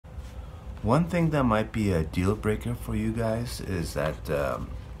One thing that might be a deal breaker for you guys is that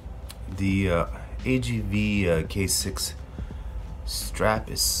the AGV K6 strap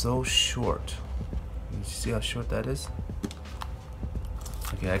is so short. You see how short that is?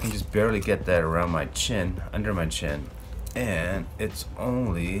 Okay, I can just barely get that around my chin, under my chin, and it's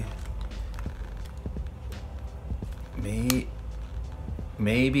only maybe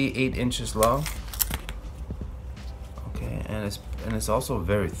 8 inches long. Okay, and it's also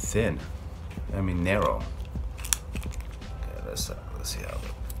very thin. I mean narrow. Okay, let's see how.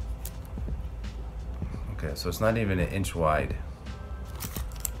 Okay, so it's not even an inch wide,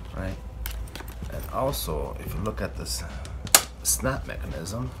 right? And also, if you look at this snap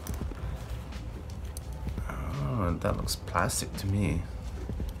mechanism, oh, that looks plastic to me.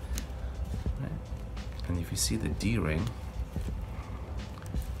 Right? And if you see the D-ring,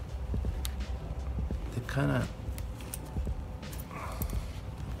 they kind of,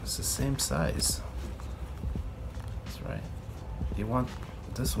 it's the same size. That's right. You want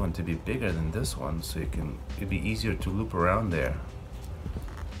this one to be bigger than this one, so it'd be easier to loop around there.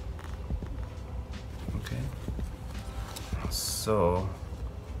 Okay. So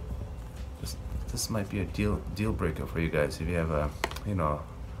this might be a deal breaker for you guys if you have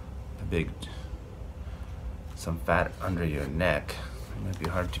some fat under your neck. It might be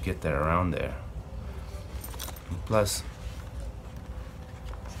hard to get that around there. And plus,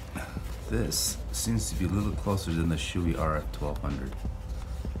 this seems to be a little closer than the Shoei RF 1200.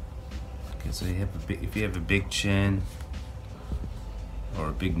 Okay, so if you have a big chin or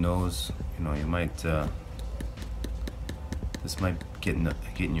a big nose, you might this might get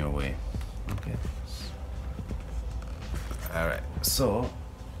in your way. Okay. All right. So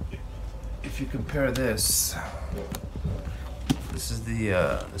if you compare this is the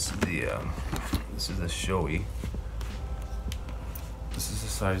Shoei. This is a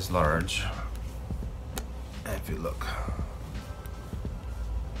size large. And if you look,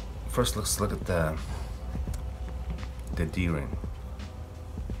 first let's look at the D-ring.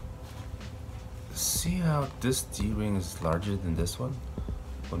 See how this D-ring is larger than this one?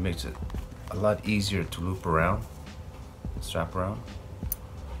 What makes it a lot easier to loop around, strap around.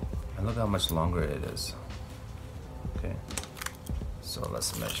 And look how much longer it is. Okay, so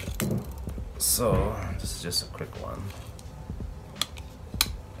let's measure. So this is just a quick one.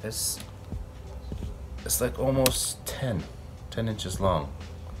 It's like almost 10 inches long.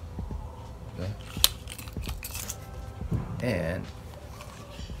 Okay, and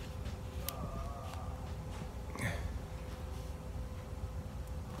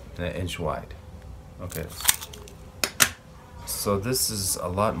an inch wide. Okay, so this is a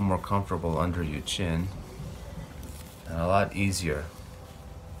lot more comfortable under your chin and a lot easier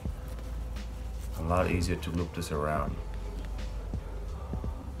to loop this around.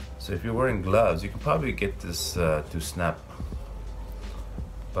 So if you're wearing gloves, you can probably get this to snap,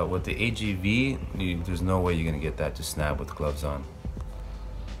 but with the AGV, there's no way you're gonna get that to snap with gloves on.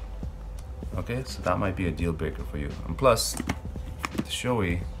 Okay, so that might be a deal breaker for you. And plus, the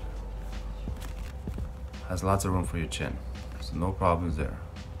Shoei has lots of room for your chin, so no problems there.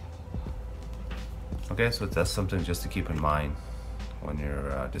 Okay, so that's something just to keep in mind when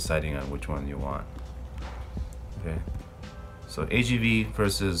you're deciding on which one you want. Okay, so AGV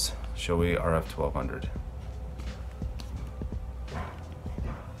versus Shoei RF 1200.